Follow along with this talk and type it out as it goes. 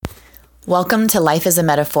Welcome to Life is a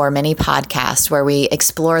Metaphor mini podcast, where we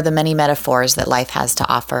explore the many metaphors that life has to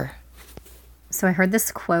offer. So I heard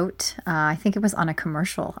this quote, I think it was on a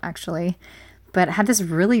commercial actually, but it had this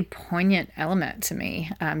really poignant element to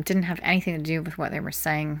me. Didn't have anything to do with what they were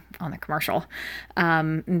saying on the commercial,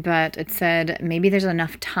 but it said, maybe there's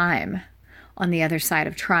enough time on the other side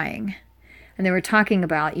of trying. And they were talking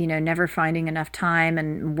about, never finding enough time,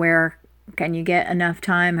 and where can you get enough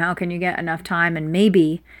time? How can you get enough time? And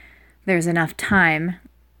maybe there's enough time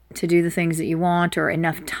to do the things that you want, or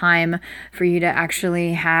enough time for you to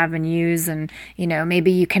actually have and use. And,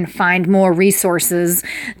 maybe you can find more resources,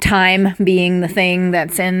 time being the thing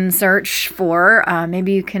that's in search for.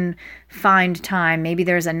 Maybe you can find time. Maybe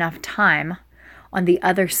there's enough time on the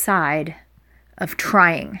other side of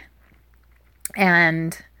trying.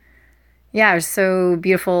 And yeah, it was so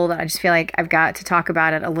beautiful that I just feel like I've got to talk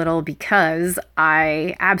about it a little, because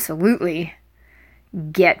I absolutely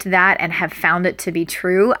get that and have found it to be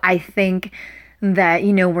true. I think that,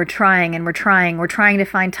 we're trying to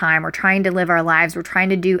find time. We're trying to live our lives. We're trying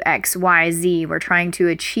to do X, Y, Z. We're trying to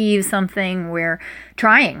achieve something. We're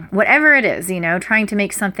trying, whatever it is, trying to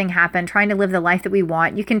make something happen, trying to live the life that we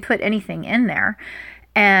want. You can put anything in there.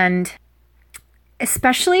 And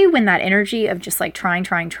especially when that energy of just like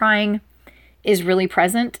trying is really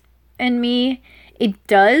present in me, it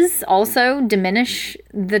does also diminish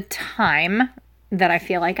the time that I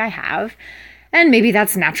feel like I have. And maybe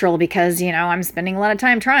that's natural because, I'm spending a lot of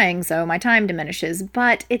time trying, so my time diminishes.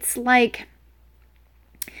 But it's like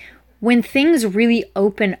when things really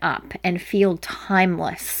open up and feel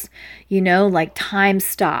timeless, like time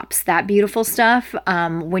stops, that beautiful stuff,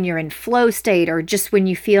 when you're in flow state, or just when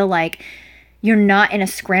you feel like you're not in a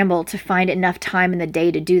scramble to find enough time in the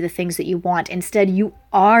day to do the things that you want. Instead, you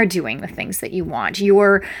are doing the things that you want.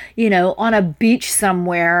 You're, on a beach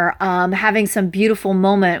somewhere, having some beautiful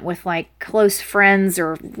moment with like close friends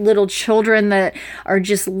or little children that are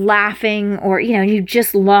just laughing, or, you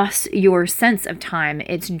just lost your sense of time.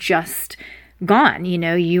 It's just gone.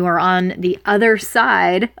 You are on the other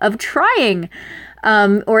side of trying,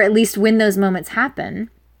 or at least when those moments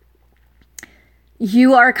happen,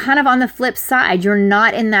 you are kind of on the flip side. You're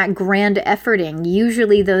not in that grand efforting.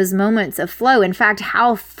 Usually those moments of flow, in fact,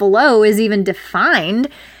 how flow is even defined,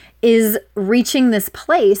 is reaching this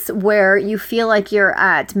place where you feel like you're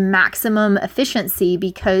at maximum efficiency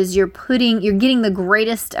because you're getting the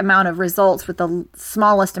greatest amount of results with the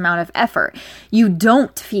smallest amount of effort. You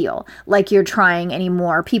don't feel like you're trying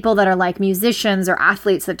anymore. People that are like musicians or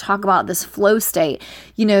athletes that talk about this flow state,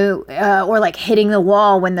 or like hitting the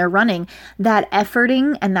wall when they're running, that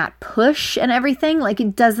efforting and that push and everything, like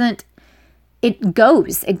it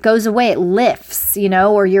goes away, it lifts,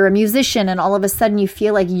 or you're a musician and all of a sudden you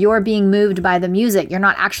feel like you're being moved by the music. You're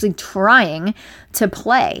not actually trying to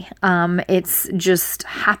play. It's just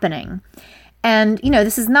happening. And,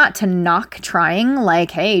 this is not to knock trying,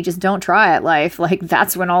 like, hey, just don't try at life. Like,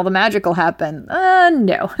 that's when all the magic will happen.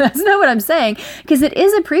 No, that's not what I'm saying, because it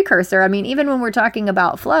is a precursor. I mean, even when we're talking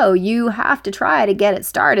about flow, you have to try to get it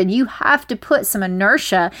started. You have to put some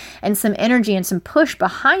inertia and some energy and some push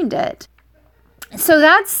behind it. So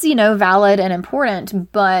that's, valid and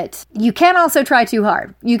important, but you can also try too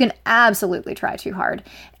hard. You can absolutely try too hard.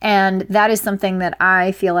 And that is something that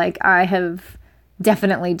I feel like I have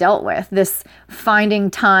definitely dealt with. This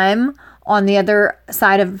finding time on the other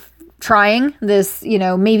side of trying, this,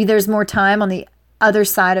 maybe there's more time on the other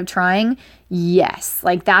side of trying. Yes.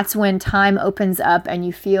 Like that's when time opens up and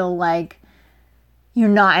you feel like you're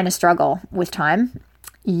not in a struggle with time.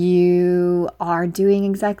 You are doing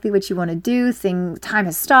exactly what you want to do. Time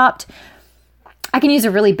has stopped. I can use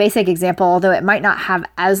a really basic example, although it might not have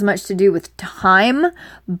as much to do with time,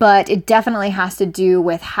 but it definitely has to do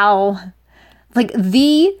with how, like,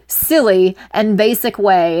 the silly and basic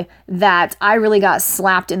way that I really got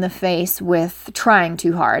slapped in the face with trying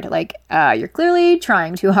too hard. Like, you're clearly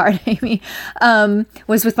trying too hard, Amy,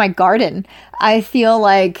 was with my garden. I feel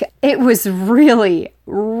like it was really,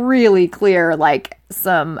 really clear, like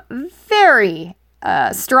some very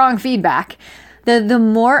strong feedback. The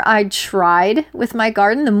more I tried with my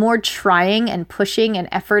garden, the more trying and pushing and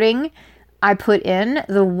efforting I put in,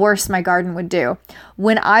 the worse my garden would do.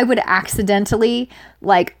 When I would accidentally,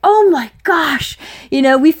 like, oh my gosh,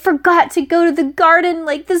 we forgot to go to the garden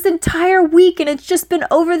like this entire week and it's just been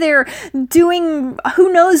over there doing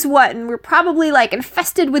who knows what, and we're probably like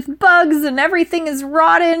infested with bugs and everything is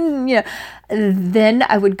rotten, then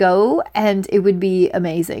I would go and it would be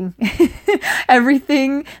amazing.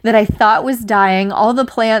 Everything that I thought was dying, all the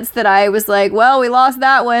plants that I was like, well, we lost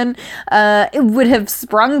that one, it would have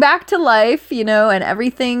sprung back to life, and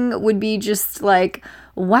everything would be just like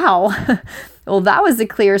wow, well, that was a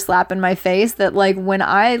clear slap in my face that like when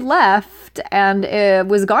I left and it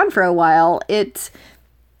was gone for a while, it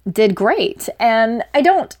did great. And I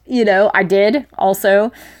did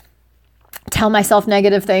also tell myself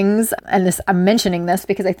negative things. And I'm mentioning this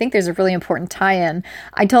because I think there's a really important tie-in.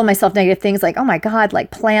 I told myself negative things like, oh my God,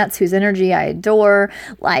 like plants whose energy I adore,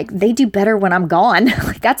 like they do better when I'm gone.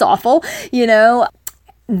 Like that's awful,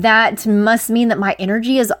 that must mean that my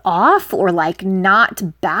energy is off or like not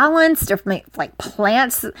balanced, or like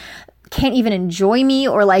plants can't even enjoy me,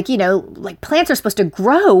 or like plants are supposed to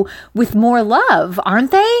grow with more love,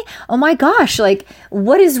 aren't they? Oh my gosh, like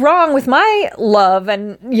what is wrong with my love?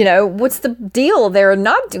 And what's the deal? They're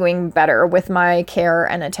not doing better with my care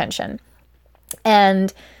and attention.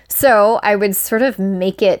 And so I would sort of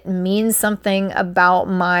make it mean something about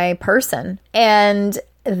my person. And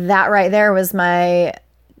that right there was my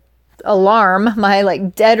alarm, my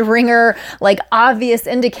like dead ringer, like obvious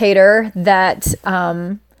indicator that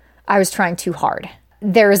I was trying too hard.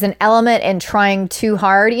 There is an element in trying too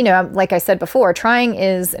hard. Like I said before, trying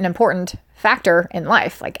is an important factor in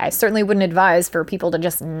life. Like I certainly wouldn't advise for people to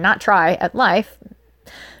just not try at life.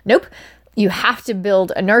 Nope. You have to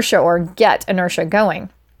build inertia or get inertia going.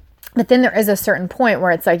 But then there is a certain point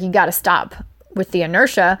where it's like you got to stop with the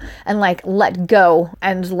inertia and like let go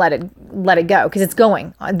and let it go, because it's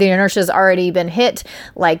going. The inertia has already been hit.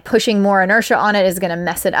 Like pushing more inertia on it is going to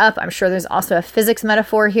mess it up. I'm sure there's also a physics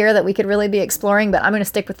metaphor here that we could really be exploring, but I'm going to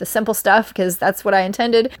stick with the simple stuff because that's what I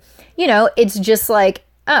intended. It's just like,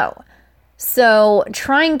 so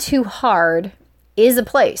trying too hard is a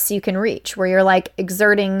place you can reach where you're like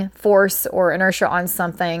exerting force or inertia on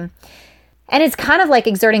something. And it's kind of like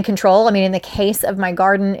exerting control. I mean, in the case of my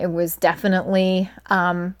garden, it was definitely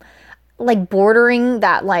like bordering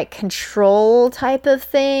that like control type of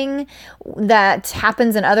thing that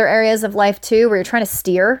happens in other areas of life too, where you're trying to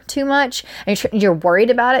steer too much and you're worried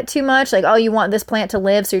about it too much. Like, oh, you want this plant to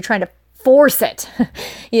live, so you're trying to force it,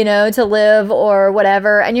 to live or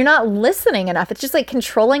whatever. And you're not listening enough. It's just like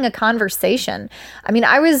controlling a conversation. I mean,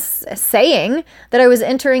 I was saying that I was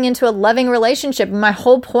entering into a loving relationship. My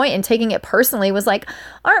whole point in taking it personally was like,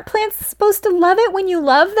 aren't plants supposed to love it when you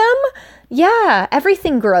love them? Yeah,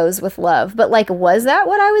 everything grows with love. But like, was that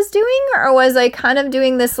what I was doing? Or was I kind of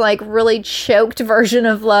doing this like really choked version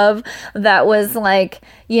of love that was like,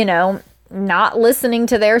 not listening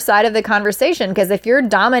to their side of the conversation? Because if you're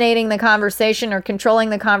dominating the conversation or controlling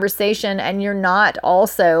the conversation and you're not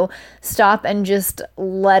also stop and just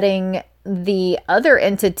letting the other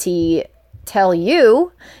entity tell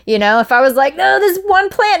you, if I was like, no, this one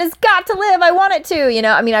plant has got to live, I want it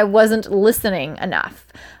to, I wasn't listening enough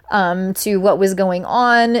to what was going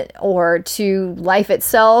on or to life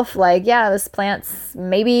itself. Like, yeah, this plant's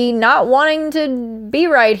maybe not wanting to be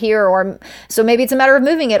right here, or so maybe it's a matter of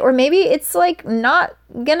moving it, or maybe it's like not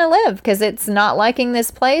gonna live because it's not liking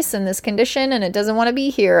this place and this condition and it doesn't want to be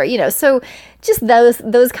here, so just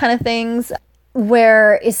those kind of things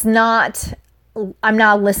where it's not, I'm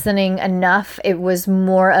not listening enough. It was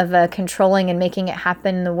more of a controlling and making it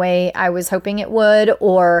happen the way I was hoping it would,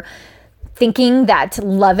 or thinking that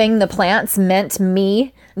loving the plants meant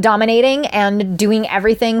me dominating and doing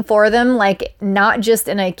everything for them, like not just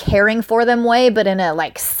in a caring for them way, but in a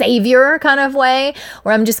like savior kind of way,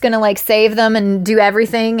 where I'm just gonna like save them and do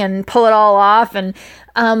everything and pull it all off. And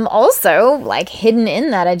also like hidden in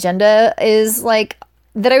that agenda is like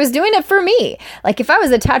that I was doing it for me. Like if I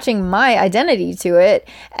was attaching my identity to it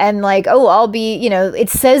and like, oh, I'll be, it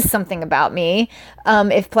says something about me.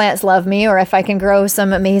 If plants love me, or if I can grow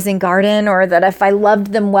some amazing garden, or that if I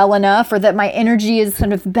loved them well enough, or that my energy is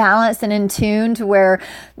sort of balanced and in tune to where,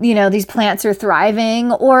 these plants are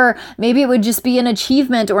thriving, or maybe it would just be an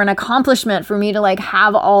achievement or an accomplishment for me to like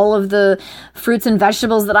have all of the fruits and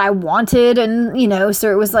vegetables that I wanted. And,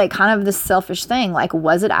 so it was like kind of this selfish thing. Like,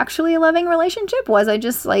 was it actually a loving relationship? Was I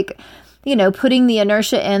just like, putting the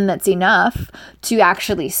inertia in that's enough to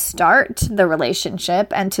actually start the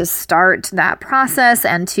relationship and to start that process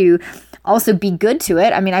and to also be good to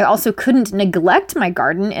it? I mean, I also couldn't neglect my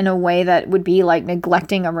garden in a way that would be like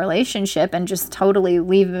neglecting a relationship and just totally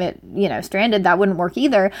leave it, stranded. That wouldn't work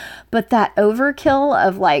either. But that overkill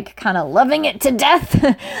of like kind of loving it to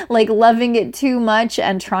death, like loving it too much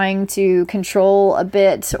and trying to control a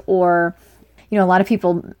bit, or a lot of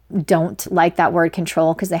people don't like that word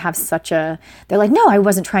control because they have they're like, no, I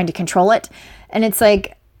wasn't trying to control it. And it's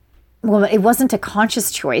like, well, it wasn't a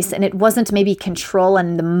conscious choice, and it wasn't maybe control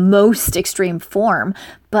in the most extreme form,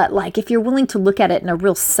 but like if you're willing to look at it in a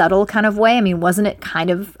real subtle kind of way, I mean, wasn't it kind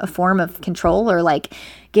of a form of control, or like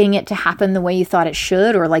getting it to happen the way you thought it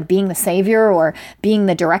should, or like being the savior or being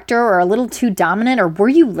the director, or a little too dominant? Or were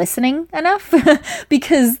you listening enough?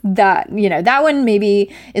 Because that, that one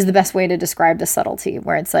maybe is the best way to describe the subtlety,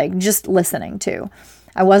 where it's like just listening too.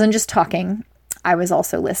 I wasn't just talking, I was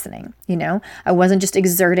also listening, I wasn't just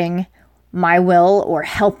exerting my will or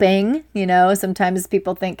helping, sometimes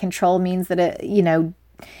people think control means that it,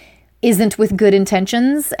 isn't with good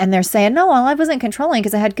intentions, and they're saying, no, well, I wasn't controlling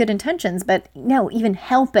because I had good intentions. But no, even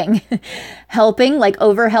helping, like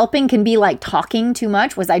over helping can be like talking too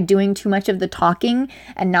much. Was I doing too much of the talking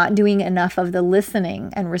and not doing enough of the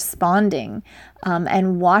listening and responding,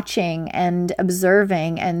 and watching and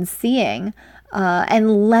observing and seeing?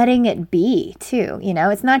 And letting it be too,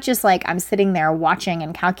 it's not just like I'm sitting there watching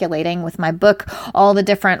and calculating with my book all the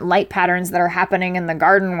different light patterns that are happening in the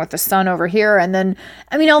garden with the sun over here. And then,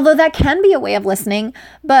 although that can be a way of listening,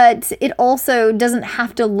 but it also doesn't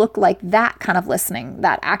have to look like that kind of listening,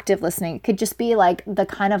 that active listening. It could just be like the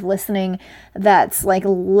kind of listening that's like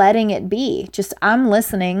letting it be. Just I'm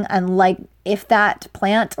listening, and like if that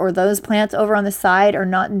plant or those plants over on the side are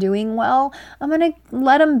not doing well, I'm going to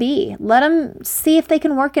let them be. Let them see if they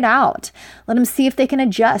can work it out. Let them see if they can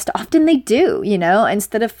adjust. Often they do,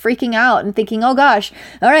 instead of freaking out and thinking, oh gosh,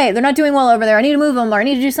 all right, they're not doing well over there. I need to move them, or I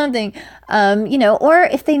need to do something, or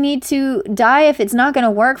if they need to die, if it's not going to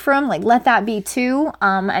work for them, like let that be too,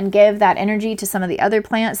 and give that energy to some of the other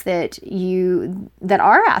plants that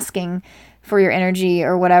are asking for your energy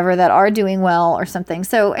or whatever, that are doing well or something.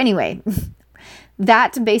 So anyway,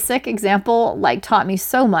 that basic example like taught me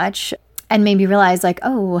so much and made me realize like,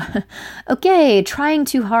 oh, okay, trying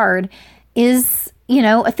too hard is,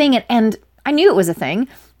 a thing. And I knew it was a thing,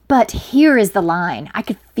 but here is the line. I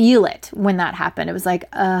could feel it when that happened. It was like,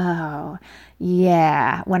 oh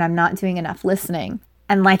yeah, when I'm not doing enough listening.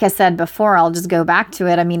 And like I said before, I'll just go back to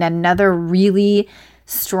it. Another really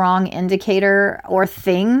strong indicator or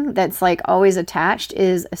thing that's like always attached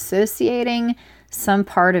is associating some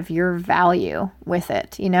part of your value with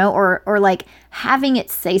it, or like having it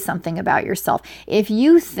say something about yourself. If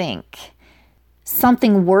you think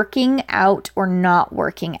something working out or not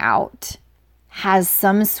working out has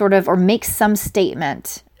some sort of, or makes some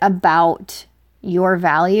statement about your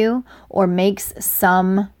value, or makes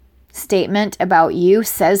some statement about you,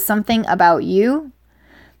 says something about you,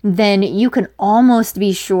 then you can almost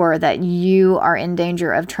be sure that you are in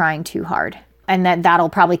danger of trying too hard. And that'll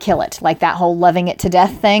probably kill it. Like that whole loving it to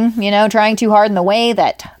death thing, trying too hard in the way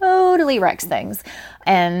that totally wrecks things.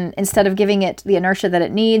 And instead of giving it the inertia that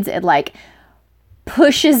it needs, it like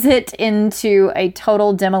pushes it into a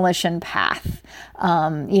total demolition path,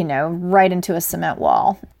 right into a cement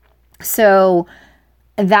wall. So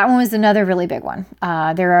that one was another really big one.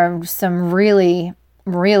 There are some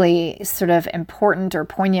really sort of important or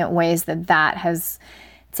poignant ways that has,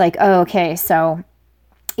 it's like, oh, okay, so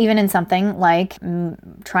even in something like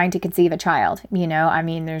trying to conceive a child,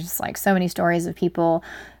 there's like so many stories of people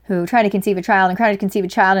who try to conceive a child,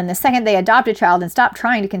 and the second they adopt a child and stop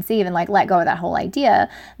trying to conceive and like let go of that whole idea,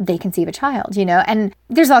 they conceive a child, and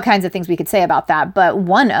there's all kinds of things we could say about that. But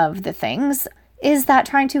one of the things is that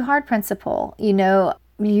trying too hard principle.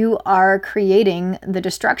 You are creating the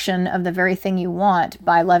destruction of the very thing you want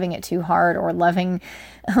by loving it too hard, or loving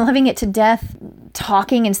it to death,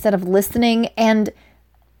 talking instead of listening. And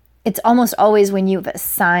it's almost always when you've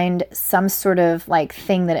assigned some sort of like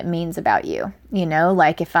thing that it means about you,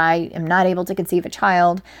 like if I am not able to conceive a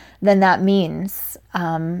child, then that means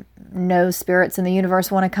no spirits in the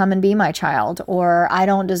universe want to come and be my child, or I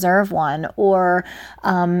don't deserve one, or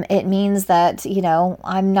it means that,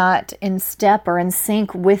 I'm not in step or in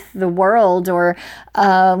sync with the world, or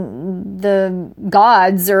the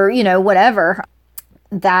gods, or, whatever.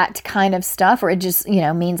 That kind of stuff, or it just,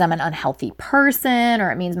 means I'm an unhealthy person,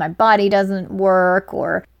 or it means my body doesn't work,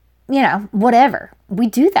 or, whatever. We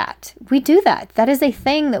do that. That is a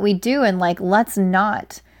thing that we do. And like, let's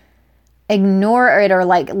not ignore it or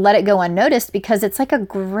like let it go unnoticed, because it's like a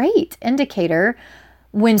great indicator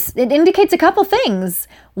when it indicates a couple things.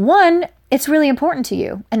 One, it's really important to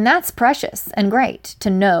you, and that's precious and great to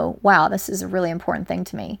know, wow, this is a really important thing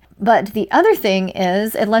to me. But the other thing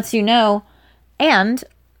is it lets you know, and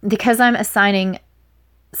because I'm assigning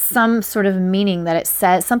some sort of meaning that it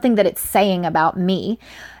says, something that it's saying about me,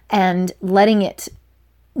 and letting it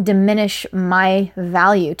diminish my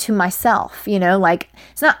value to myself, like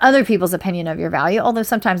it's not other people's opinion of your value, although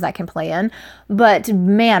sometimes that can play in, but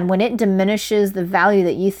man, when it diminishes the value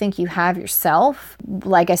that you think you have yourself,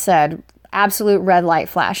 like I said, absolute red light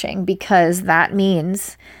flashing, because that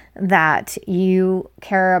means that you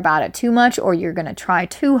care about it too much or you're going to try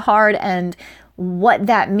too hard. And what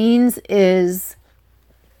that means is,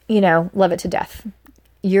 love it to death.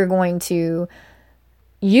 You're going to,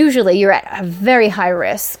 usually you're at a very high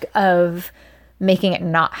risk of making it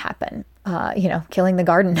not happen. Killing the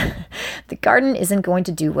garden. The garden isn't going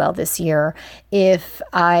to do well this year if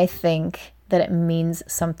I think that it means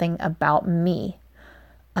something about me,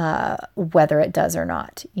 whether it does or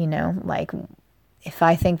not, like if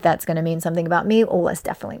I think that's going to mean something about me, it's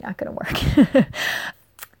definitely not going to work.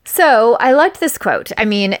 So I liked this quote. I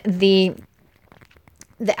mean, the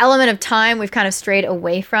element of time we've kind of strayed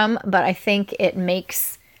away from, but I think it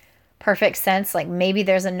makes perfect sense. Like maybe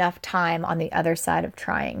there's enough time on the other side of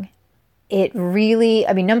trying. It really,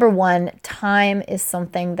 number one, time is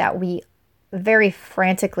something that we very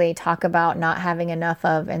frantically talk about not having enough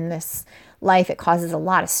of in this life. It causes a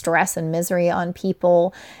lot of stress and misery on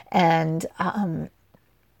people. And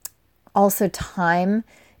also time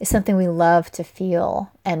is something we love to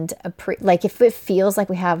feel. And like if it feels like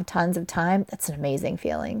we have tons of time, that's an amazing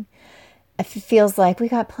feeling. If it feels like we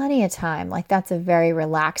got plenty of time, like that's a very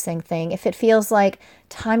relaxing thing. If it feels like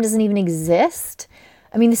time doesn't even exist,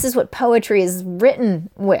 this is what poetry is written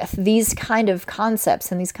with. These kind of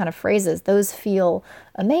concepts and these kind of phrases, those feel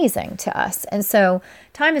amazing to us. And so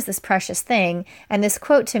time is this precious thing. And this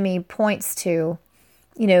quote to me points to,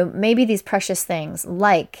 maybe these precious things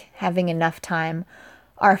like having enough time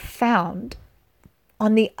are found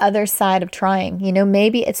on the other side of trying.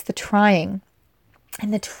 Maybe it's the trying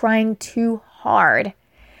and the trying too hard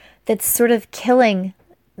that's sort of killing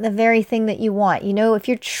the very thing that you want. If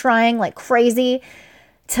you're trying like crazy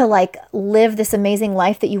to like live this amazing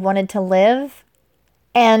life that you wanted to live,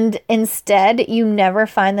 and instead you never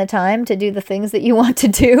find the time to do the things that you want to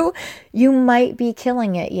do, you might be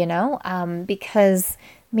killing it, because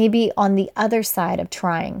maybe on the other side of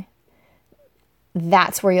trying,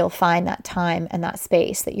 that's where you'll find that time and that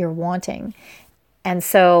space that you're wanting. And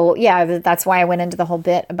so, yeah, that's why I went into the whole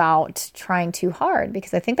bit about trying too hard,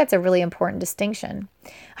 because I think that's a really important distinction.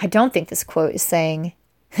 I don't think this quote is saying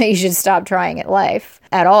that you should stop trying at life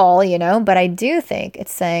at all, but I do think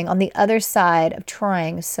it's saying on the other side of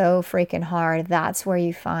trying so freaking hard, that's where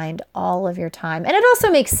you find all of your time. And it also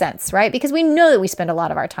makes sense, right? Because we know that we spend a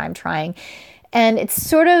lot of our time trying. And it's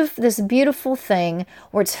sort of this beautiful thing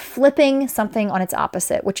where it's flipping something on its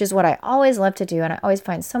opposite, which is what I always love to do. And I always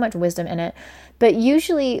find so much wisdom in it. But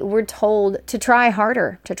usually we're told to try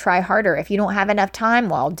harder, If you don't have enough time,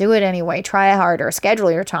 well, do it anyway. Try harder, schedule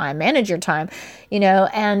your time, manage your time,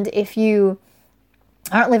 and if you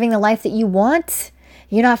aren't living the life that you want,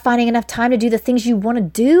 you're not finding enough time to do the things you want to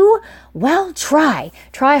do, well, try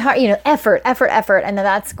hard, effort. And then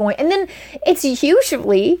that's going, and then it's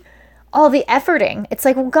usually all the efforting. It's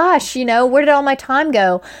like, well, gosh, where did all my time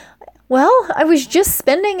go? Well, I was just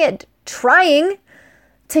spending it trying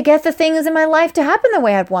to get the things in my life to happen the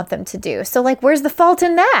way I'd want them to do. So like, where's the fault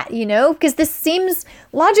in that? Because this seems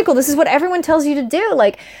logical. This is what everyone tells you to do.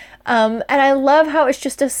 And I love how it's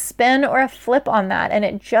just a spin or a flip on that. And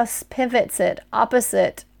it just pivots it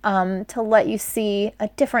opposite, to let you see a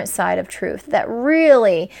different side of truth that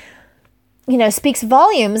really, speaks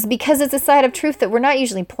volumes, because it's a side of truth that we're not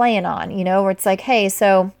usually playing on, where it's like, hey,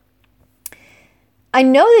 so I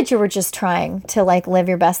know that you were just trying to like live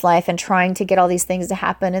your best life and trying to get all these things to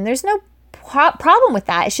happen. And there's no problem with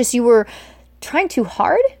that. It's just you were trying too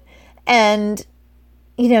hard, and,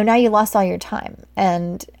 now you lost all your time.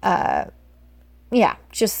 And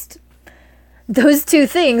just those two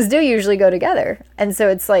things do usually go together. And so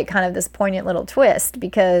it's like kind of this poignant little twist,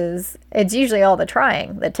 because it's usually all the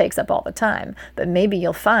trying that takes up all the time. But maybe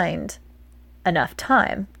you'll find enough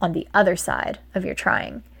time on the other side of your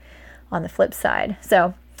trying, on the flip side.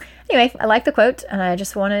 So anyway, I like the quote, and I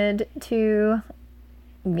just wanted to,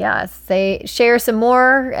 share some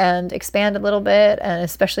more and expand a little bit. And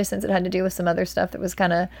especially since it had to do with some other stuff that was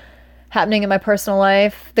kind of happening in my personal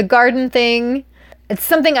life. The garden thing, it's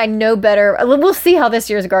something I know better. We'll see how this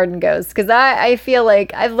year's garden goes, because I feel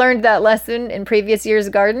like I've learned that lesson in previous year's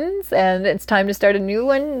gardens, and it's time to start a new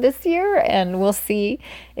one this year. And we'll see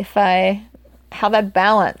how that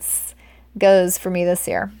balance goes for me this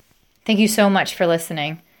year. Thank you so much for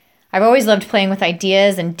listening. I've always loved playing with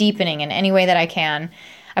ideas and deepening in any way that I can.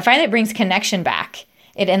 I find it brings connection back.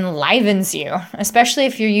 It enlivens you, especially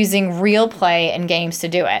if you're using real play and games to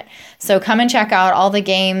do it. So come and check out all the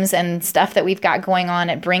games and stuff that we've got going on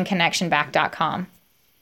at bringconnectionback.com.